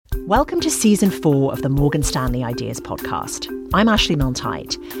Welcome to Season 4 of the Morgan Stanley Ideas Podcast. I'm Ashley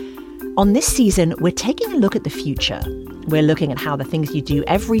Milne-Tyte. On this season, we're taking a look at the future. We're looking at how the things you do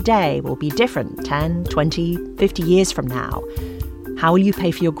every day will be different 10, 20, 50 years from now. How will you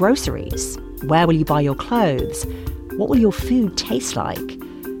pay for your groceries? Where will you buy your clothes? What will your food taste like?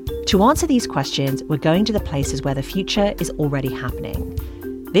 To answer these questions, we're going to the places where the future is already happening.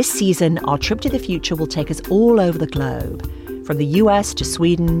 This season, our trip to the future will take us all over the globe, from the US to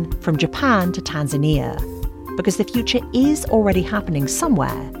Sweden, from Japan to Tanzania. Because the future is already happening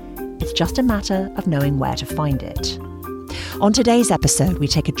somewhere. It's just a matter of knowing where to find it. On today's episode, we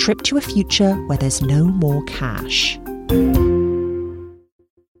take a trip to a future where there's no more cash.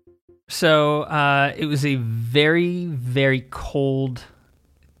 So it was a very, very cold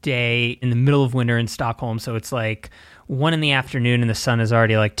day in the middle of winter in Stockholm. So it's like 1 PM and the sun is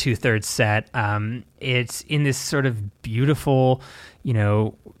already like 2/3 set. It's in this sort of beautiful,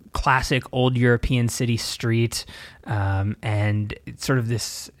 classic old European city street. And it's sort of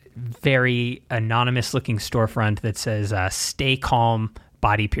this very anonymous looking storefront that says, "Stay calm,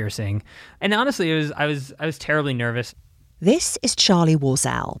 body piercing." And honestly, I was terribly nervous. This is Charlie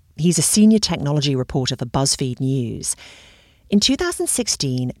Warzel. He's a senior technology reporter for BuzzFeed News. In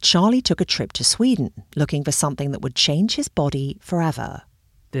 2016, Charlie took a trip to Sweden looking for something that would change his body forever.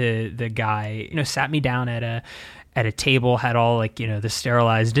 The guy, sat me down at a table, had all the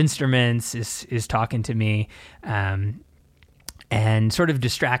sterilized instruments, is talking to me, and sort of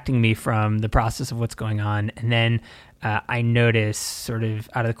distracting me from the process of what's going on. And then I notice, sort of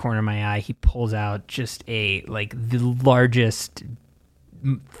out of the corner of my eye, he pulls out just the largest,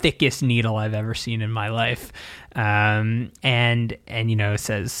 thickest needle I've ever seen in my life, and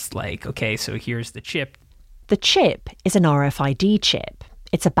says okay, so here's the chip. The chip is an RFID chip.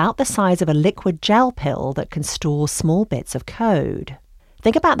 It's about the size of a liquid gel pill that can store small bits of code.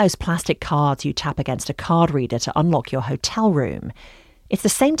 Think about those plastic cards you tap against a card reader to unlock your hotel room. It's the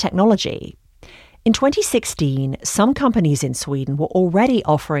same technology. In 2016, some companies in Sweden were already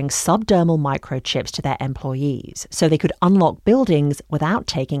offering subdermal microchips to their employees so they could unlock buildings without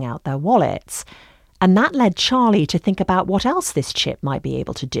taking out their wallets. And that led Charlie to think about what else this chip might be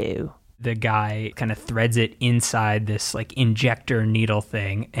able to do. The guy kind of threads it inside this injector needle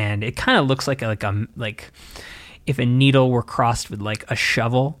thing, and it kind of looks like if a needle were crossed with a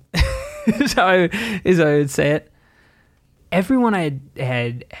shovel, is how I would say it. Everyone I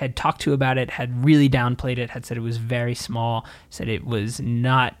had talked to about it had really downplayed it, had said it was very small, said it was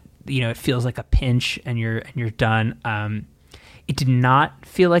not, it feels like a pinch and you're done. It did not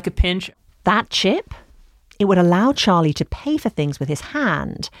feel like a pinch. That chip, it would allow Charlie to pay for things with his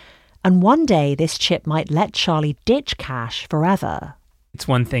hand. And one day this chip might let Charlie ditch cash forever. It's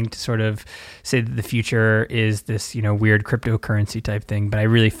one thing to sort of say that the future is this, weird cryptocurrency type thing, but I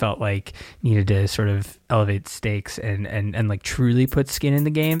really felt needed to sort of elevate stakes and truly put skin in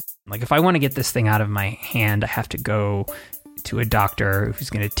the game. If I want to get this thing out of my hand, I have to go to a doctor who's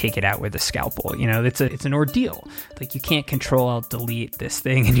going to take it out with a scalpel. It's an ordeal. You can't Control-Alt-Delete this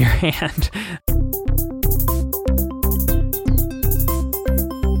thing in your hand.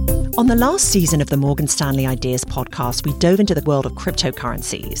 On the last season of the Morgan Stanley Ideas Podcast, we dove into the world of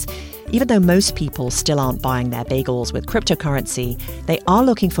cryptocurrencies. Even though most people still aren't buying their bagels with cryptocurrency, they are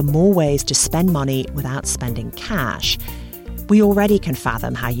looking for more ways to spend money without spending cash. We already can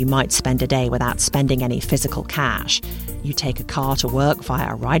fathom how you might spend a day without spending any physical cash. You take a car to work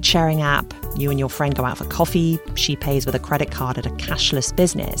via a ride-sharing app. You and your friend go out for coffee. She pays with a credit card at a cashless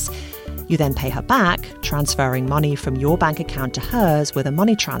business. You then pay her back, transferring money from your bank account to hers with a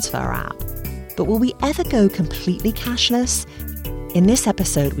money transfer app. But will we ever go completely cashless? In this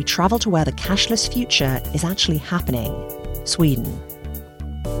episode, we travel to where the cashless future is actually happening, Sweden.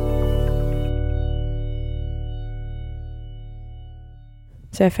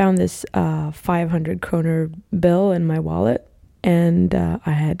 So I found this 500 kroner bill in my wallet, and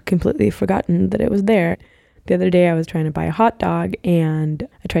I had completely forgotten that it was there. The other day I was trying to buy a hot dog and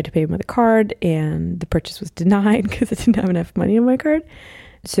I tried to pay with a card and the purchase was denied because I didn't have enough money on my card.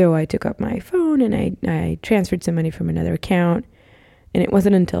 So I took up my phone and I transferred some money from another account. And it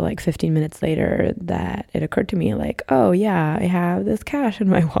wasn't until 15 minutes later that it occurred to me oh yeah, I have this cash in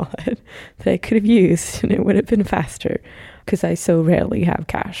my wallet that I could have used and it would have been faster because I so rarely have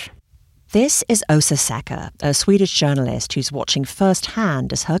cash. This is Åsa Secker, a Swedish journalist who's watching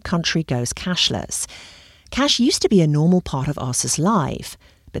firsthand as her country goes cashless. Cash used to be a normal part of Åsa's life,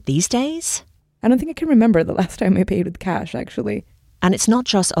 but these days? I don't think I can remember the last time I paid with cash, actually. And it's not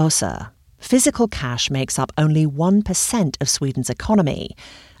just Åsa. Physical cash makes up only 1% of Sweden's economy,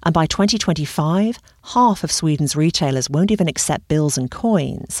 And by 2025, half of Sweden's retailers won't even accept bills and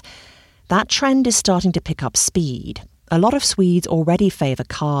coins. That trend is starting to pick up speed. A lot of Swedes already favour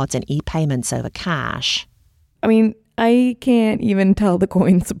cards and e-payments over cash. I mean, I can't even tell the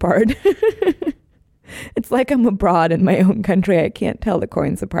coins apart. It's like I'm abroad in my own country. I can't tell the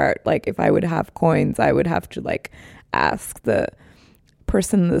coins apart. Like, if I would have coins, I would have to, ask the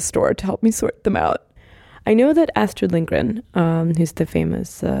person in the store to help me sort them out. I know that Astrid Lindgren, who's the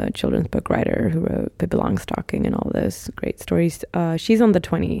famous children's book writer who wrote Pippi Longstocking and all those great stories, she's on the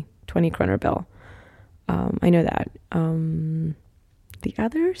 20 kroner bill. I know that. The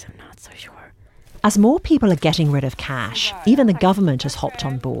others, I'm not so sure. As more people are getting rid of cash, even the government has hopped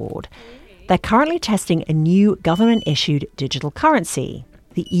on board. They're currently testing a new government-issued digital currency,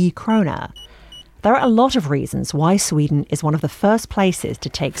 the e-krona. There are a lot of reasons why Sweden is one of the first places to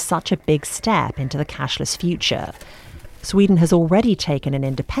take such a big step into the cashless future. Sweden has already taken an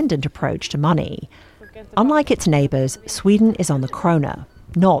independent approach to money. Unlike its neighbours, Sweden is on the krona,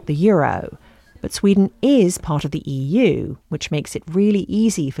 not the euro. But Sweden is part of the EU, which makes it really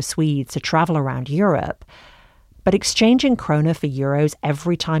easy for Swedes to travel around Europe. But exchanging krona for euros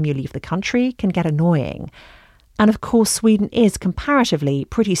every time you leave the country can get annoying. And of course, Sweden is comparatively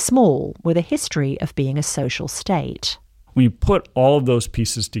pretty small, with a history of being a social state. When you put all of those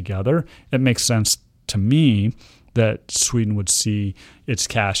pieces together, it makes sense to me that Sweden would see its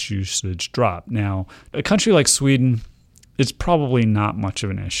cash usage drop. Now, a country like Sweden, it's probably not much of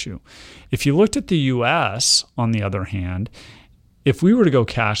an issue. If you looked at the US, on the other hand, if we were to go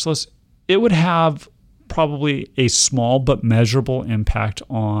cashless, it would have probably a small but measurable impact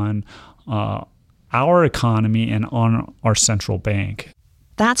on our economy and on our central bank.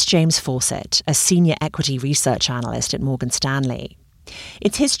 That's James Fawcett, a senior equity research analyst at Morgan Stanley.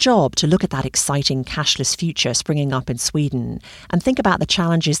 It's his job to look at that exciting cashless future springing up in Sweden and think about the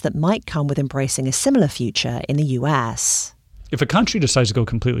challenges that might come with embracing a similar future in the US. If a country decides to go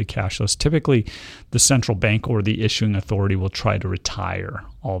completely cashless, typically the central bank or the issuing authority will try to retire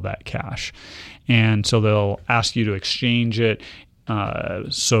all that cash. And so they'll ask you to exchange it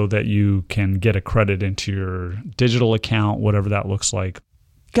so that you can get a credit into your digital account, whatever that looks like.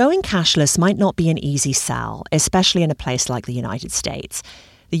 Going cashless might not be an easy sell, especially in a place like the United States.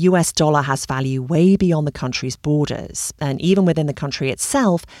 The US dollar has value way beyond the country's borders, and even within the country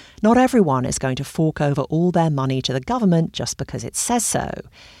itself, not everyone is going to fork over all their money to the government just because it says so.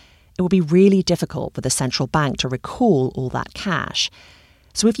 It will be really difficult for the central bank to recall all that cash.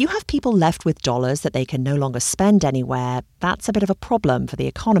 So if you have people left with dollars that they can no longer spend anywhere, that's a bit of a problem for the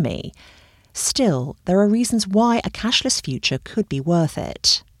economy. Still, there are reasons why a cashless future could be worth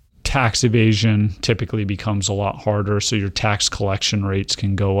it. Tax evasion typically becomes a lot harder, so your tax collection rates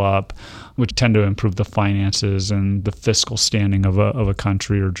can go up, which tend to improve the finances and the fiscal standing of a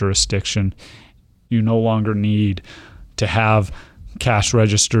country or jurisdiction. You no longer need to have cash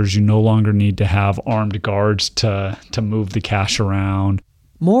registers. You no longer need to have armed guards to move the cash around.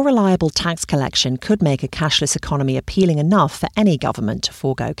 More reliable tax collection could make a cashless economy appealing enough for any government to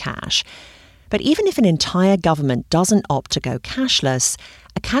forego cash. But even if an entire government doesn't opt to go cashless,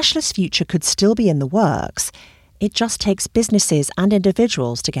 a cashless future could still be in the works. It just takes businesses and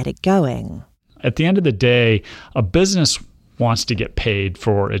individuals to get it going. At the end of the day, a business wants to get paid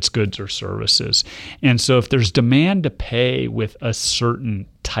for its goods or services. And so if there's demand to pay with a certain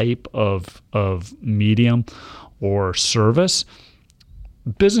type of medium or service,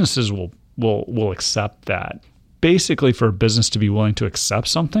 businesses will accept that. Basically, for a business to be willing to accept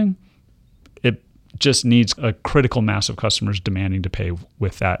something, it just needs a critical mass of customers demanding to pay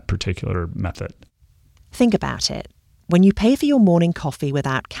with that particular method. Think about it. When you pay for your morning coffee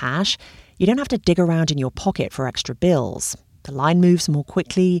without cash, you don't have to dig around in your pocket for extra bills. The line moves more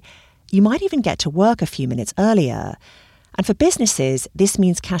quickly. You might even get to work a few minutes earlier. And for businesses, this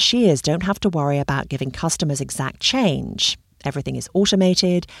means cashiers don't have to worry about giving customers exact change. Everything is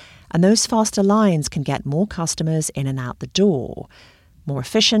automated, and those faster lines can get more customers in and out the door. More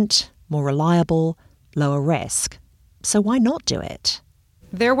efficient, more reliable, lower risk. So why not do it?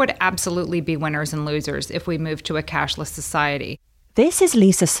 There would absolutely be winners and losers if we move to a cashless society. This is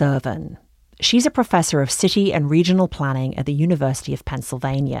Lisa Servan. She's a professor of city and regional planning at the University of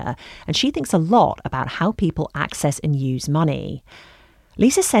Pennsylvania, and she thinks a lot about how people access and use money.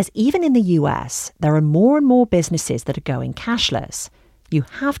 Lisa says even in the US, there are more and more businesses that are going cashless. You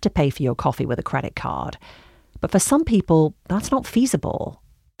have to pay for your coffee with a credit card. But for some people, that's not feasible.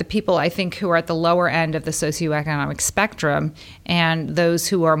 The people, I think, who are at the lower end of the socioeconomic spectrum and those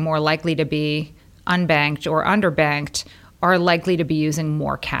who are more likely to be unbanked or underbanked are likely to be using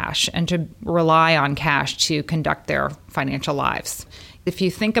more cash and to rely on cash to conduct their financial lives. If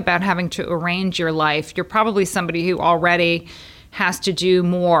you think about having to arrange your life, you're probably somebody who already has to do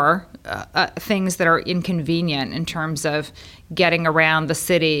more things that are inconvenient in terms of getting around the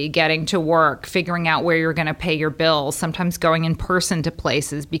city, getting to work, figuring out where you're going to pay your bills, sometimes going in person to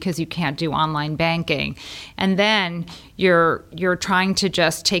places because you can't do online banking. And then you're trying to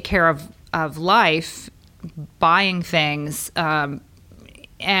just take care of life, buying things,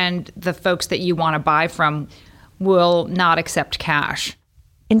 and the folks that you want to buy from will not accept cash.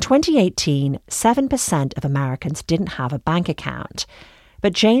 In 2018, 7% of Americans didn't have a bank account.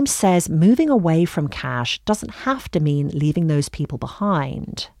 But James says moving away from cash doesn't have to mean leaving those people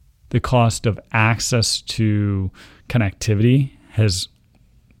behind. The cost of access to connectivity has,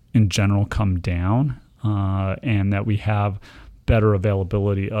 in general, come down, and that we have better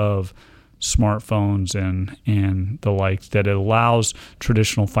availability of smartphones and the like, that it allows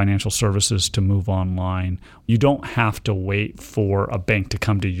traditional financial services to move online. You don't have to wait for a bank to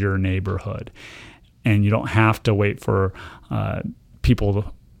come to your neighborhood, and you don't have to wait for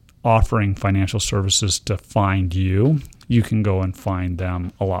people offering financial services to find you. You can go and find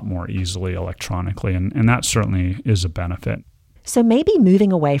them a lot more easily electronically, and that certainly is a benefit. So maybe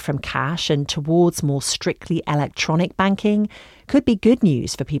moving away from cash and towards more strictly electronic banking could be good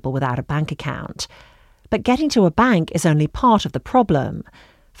news for people without a bank account. But getting to a bank is only part of the problem.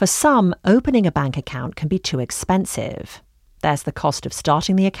 For some, opening a bank account can be too expensive. There's the cost of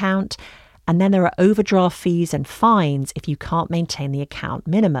starting the account, and then there are overdraft fees and fines if you can't maintain the account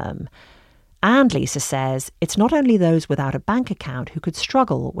minimum. And Lisa says it's not only those without a bank account who could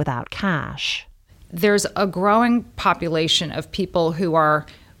struggle without cash. There's a growing population of people who are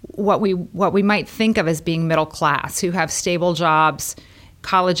what we might think of as being middle class, who have stable jobs,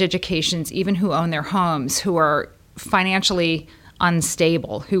 college educations, even who own their homes, who are financially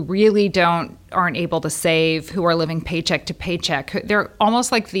unstable, who really aren't able to save, who are living paycheck to paycheck. They're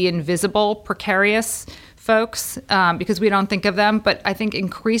almost like the invisible, precarious folks because we don't think of them. But I think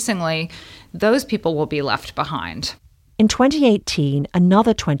increasingly, those people will be left behind. In 2018,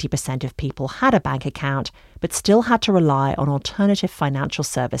 another 20% of people had a bank account, but still had to rely on alternative financial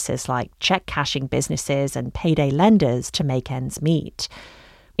services like check cashing businesses and payday lenders to make ends meet.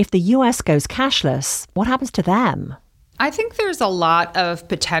 If the US goes cashless, what happens to them? I think there's a lot of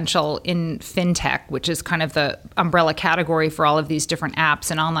potential in fintech, which is kind of the umbrella category for all of these different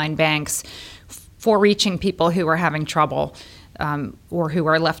apps and online banks, for reaching people who are having trouble or who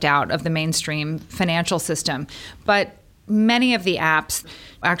are left out of the mainstream financial system. But many of the apps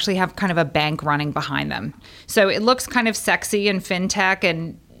actually have kind of a bank running behind them. So it looks kind of sexy in fintech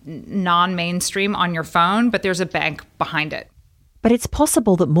and non-mainstream on your phone, but there's a bank behind it. But it's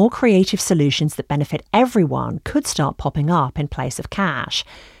possible that more creative solutions that benefit everyone could start popping up in place of cash.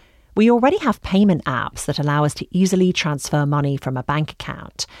 We already have payment apps that allow us to easily transfer money from a bank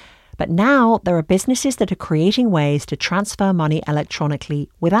account. But now there are businesses that are creating ways to transfer money electronically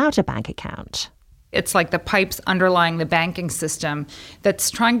without a bank account. It's like the pipes underlying the banking system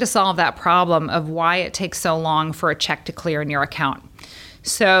that's trying to solve that problem of why it takes so long for a check to clear in your account.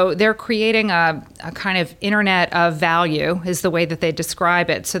 So they're creating a kind of internet of value, is the way that they describe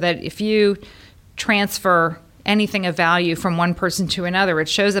it, so that if you transfer anything of value from one person to another, it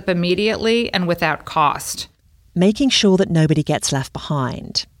shows up immediately and without cost. Making sure that nobody gets left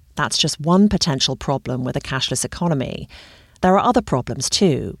behind. That's just one potential problem with a cashless economy. There are other problems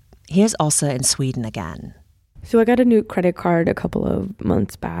too. Here's Åsa in Sweden again. So I got a new credit card a couple of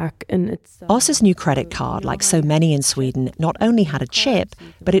months back, and it's... Åsa's new credit card, like so many in Sweden, not only had a chip,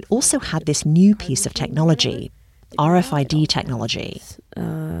 but it also had this new piece of technology, RFID technology.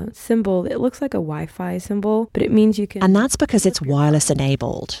 Symbol, it looks like a Wi-Fi symbol, but it means you can... And that's because it's wireless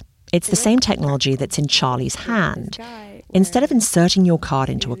enabled. It's the same technology that's in Charlie's hand. Instead of inserting your card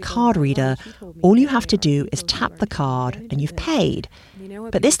into a card reader, all you have to do is tap the card and you've paid.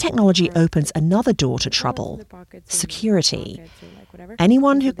 But this technology opens another door to trouble: security.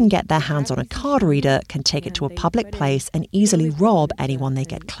 Anyone who can get their hands on a card reader can take it to a public place and easily rob anyone they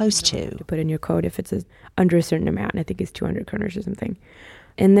get close to. To put in your code if it's under a certain amount, I think it's 200 kroners or something.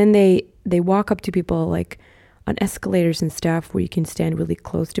 And then they walk up to people like on escalators and stuff where you can stand really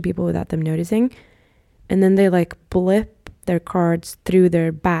close to people without them noticing. And then they like blip their cards through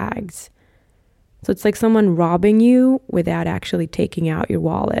their bags. So it's like someone robbing you without actually taking out your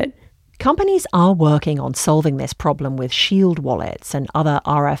wallet. Companies are working on solving this problem with Shield wallets and other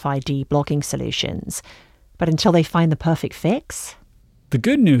RFID blocking solutions. But until they find the perfect fix? The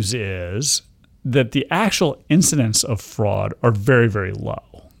good news is that the actual incidents of fraud are very, very low.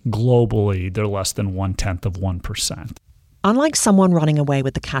 Globally, they're less than 0.1%. Unlike someone running away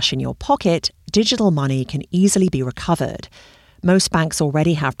with the cash in your pocket, digital money can easily be recovered. Most banks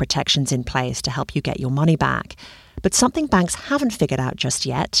already have protections in place to help you get your money back. But something banks haven't figured out just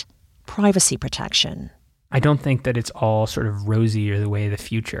yet, privacy protection. I don't think that it's all sort of rosy or the way of the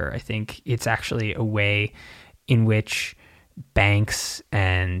future. I think it's actually a way in which banks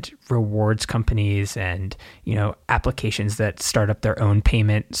and rewards companies and, applications that start up their own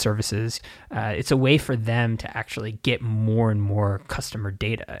payment services, it's a way for them to actually get more and more customer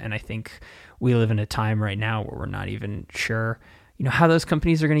data. And I think we live in a time right now where we're not even sure, how those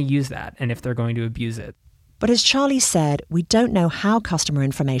companies are going to use that and if they're going to abuse it. But as Charlie said, we don't know how customer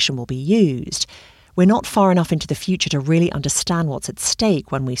information will be used. We're not far enough into the future to really understand what's at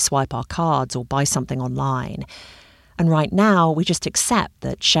stake when we swipe our cards or buy something online. And right now, we just accept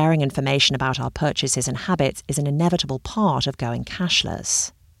that sharing information about our purchases and habits is an inevitable part of going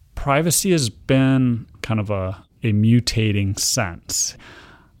cashless. Privacy has been kind of a mutating sense.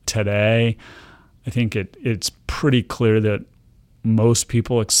 Today, I think it's pretty clear that most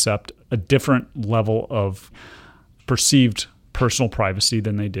people accept a different level of perceived personal privacy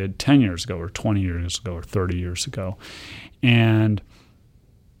than they did 10 years ago or 20 years ago or 30 years ago. And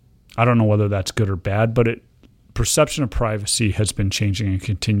I don't know whether that's good or bad, but perception of privacy has been changing and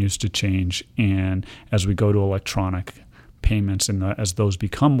continues to change. And as we go to electronic payments and as those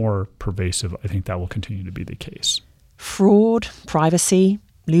become more pervasive, I think that will continue to be the case. Fraud, privacy,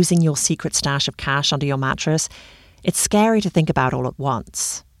 losing your secret stash of cash under your mattress, it's scary to think about all at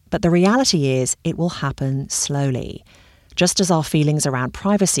once. But the reality is it will happen slowly. Just as our feelings around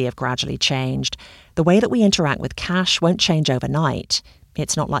privacy have gradually changed, the way that we interact with cash won't change overnight.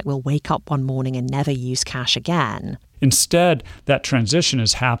 It's not like we'll wake up one morning and never use cash again. Instead, that transition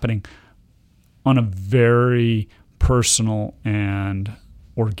is happening on a very personal and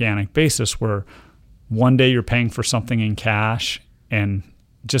organic basis where one day you're paying for something in cash, and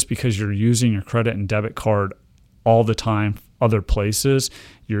just because you're using your credit and debit card all the time other places,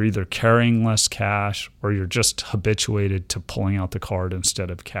 you're either carrying less cash or you're just habituated to pulling out the card instead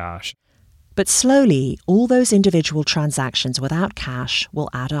of cash. But slowly, all those individual transactions without cash will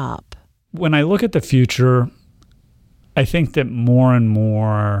add up. When I look at the future, I think that more and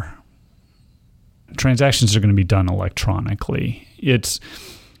more transactions are going to be done electronically. It's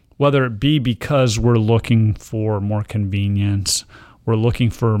whether it be because we're looking for more convenience, we're looking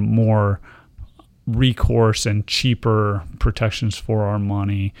for more recourse and cheaper protections for our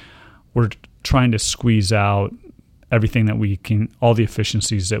money. We're trying to squeeze out everything that we can, all the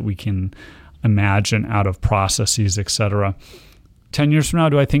efficiencies that we can imagine out of processes, et cetera. 10 years from now,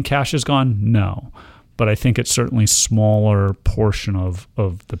 do I think cash is gone? No. But I think it's certainly a smaller portion of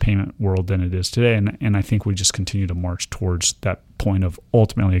the payment world than it is today. And I think we just continue to march towards that point of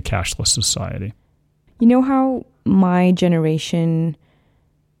ultimately a cashless society. You know how my generation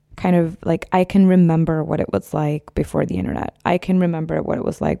kind of like, I can remember what it was like before the internet. I can remember what it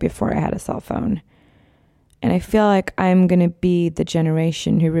was like before I had a cell phone. And I feel like I'm going to be the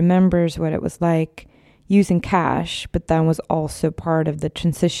generation who remembers what it was like using cash, but then was also part of the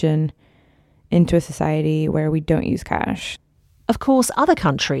transition into a society where we don't use cash. Of course, other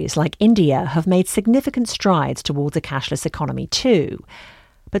countries like India have made significant strides towards a cashless economy too.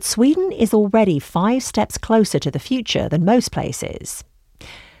 But Sweden is already 5 steps closer to the future than most places.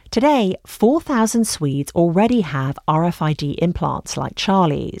 Today, 4,000 Swedes already have RFID implants like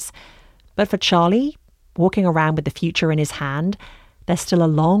Charlie's. But for Charlie, walking around with the future in his hand, there's still a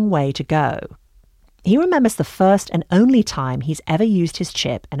long way to go. He remembers the first and only time he's ever used his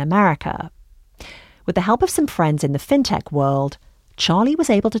chip in America. With the help of some friends in the fintech world, Charlie was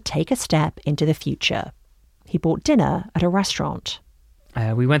able to take a step into the future. He bought dinner at a restaurant.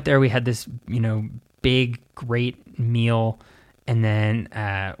 We went there, we had this, big, great meal, and then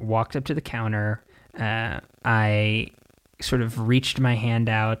walked up to the counter. I sort of reached my hand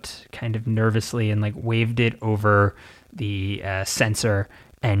out kind of nervously and waved it over the sensor,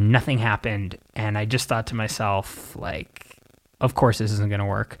 and nothing happened. And I just thought to myself, of course this isn't going to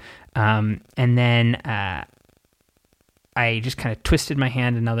work. And then I just kind of twisted my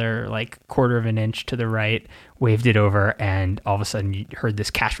hand another quarter of an inch to the right, waved it over, and all of a sudden you heard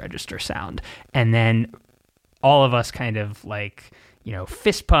this cash register sound. And then all of us kind of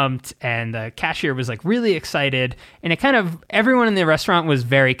fist pumped, and the cashier was really excited, and everyone in the restaurant was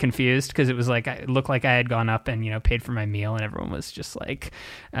very confused because it was it looked like I had gone up and paid for my meal, and everyone was just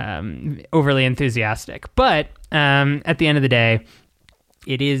overly enthusiastic. But at the end of the day,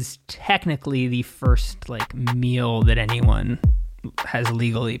 it is technically the first meal that anyone has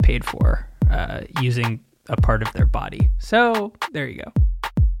legally paid for using a part of their body. So there you go.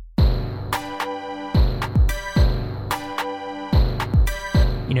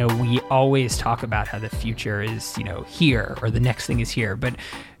 We always talk about how the future is, here, or the next thing is here. But,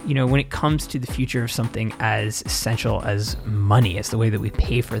 when it comes to the future of something as essential as money, as the way that we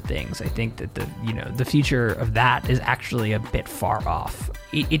pay for things, I think that the future of that is actually a bit far off.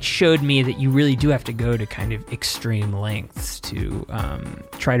 It showed me that you really do have to go to kind of extreme lengths to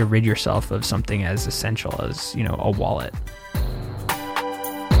try to rid yourself of something as essential as, a wallet.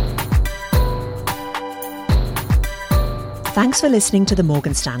 Thanks for listening to the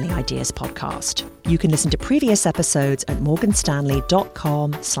Morgan Stanley Ideas Podcast. You can listen to previous episodes at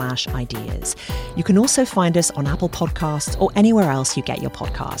morganstanley.com/ideas. You can also find us on Apple Podcasts or anywhere else you get your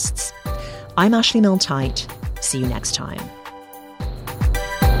podcasts. I'm Ashley Milne-Tyte. See you next time.